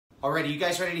Alrighty, you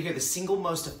guys ready to hear the single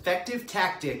most effective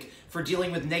tactic for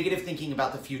dealing with negative thinking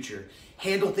about the future?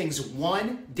 Handle things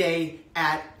one day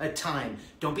at a time.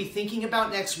 Don't be thinking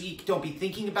about next week. Don't be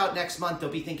thinking about next month.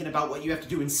 Don't be thinking about what you have to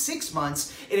do in 6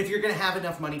 months and if you're going to have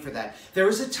enough money for that. There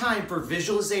is a time for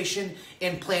visualization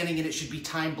and planning, and it should be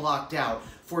time blocked out.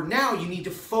 For now, you need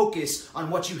to focus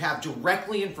on what you have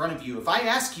directly in front of you. If I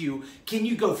ask you, can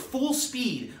you go full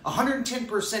speed,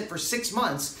 110% for 6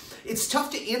 months? It's tough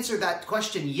to answer that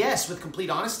question, yes, with complete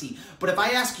honesty. But if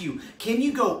I ask you, can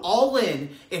you go all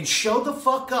in and show the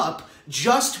fuck up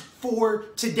just for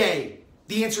today?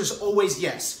 The answer is always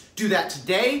yes. Do that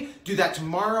today, do that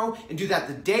tomorrow, and do that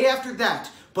the day after that.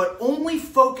 But only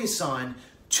focus on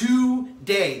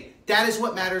today. That is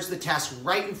what matters, the task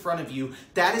right in front of you.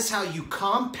 That is how you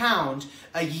compound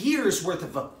a year's worth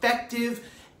of effective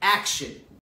action.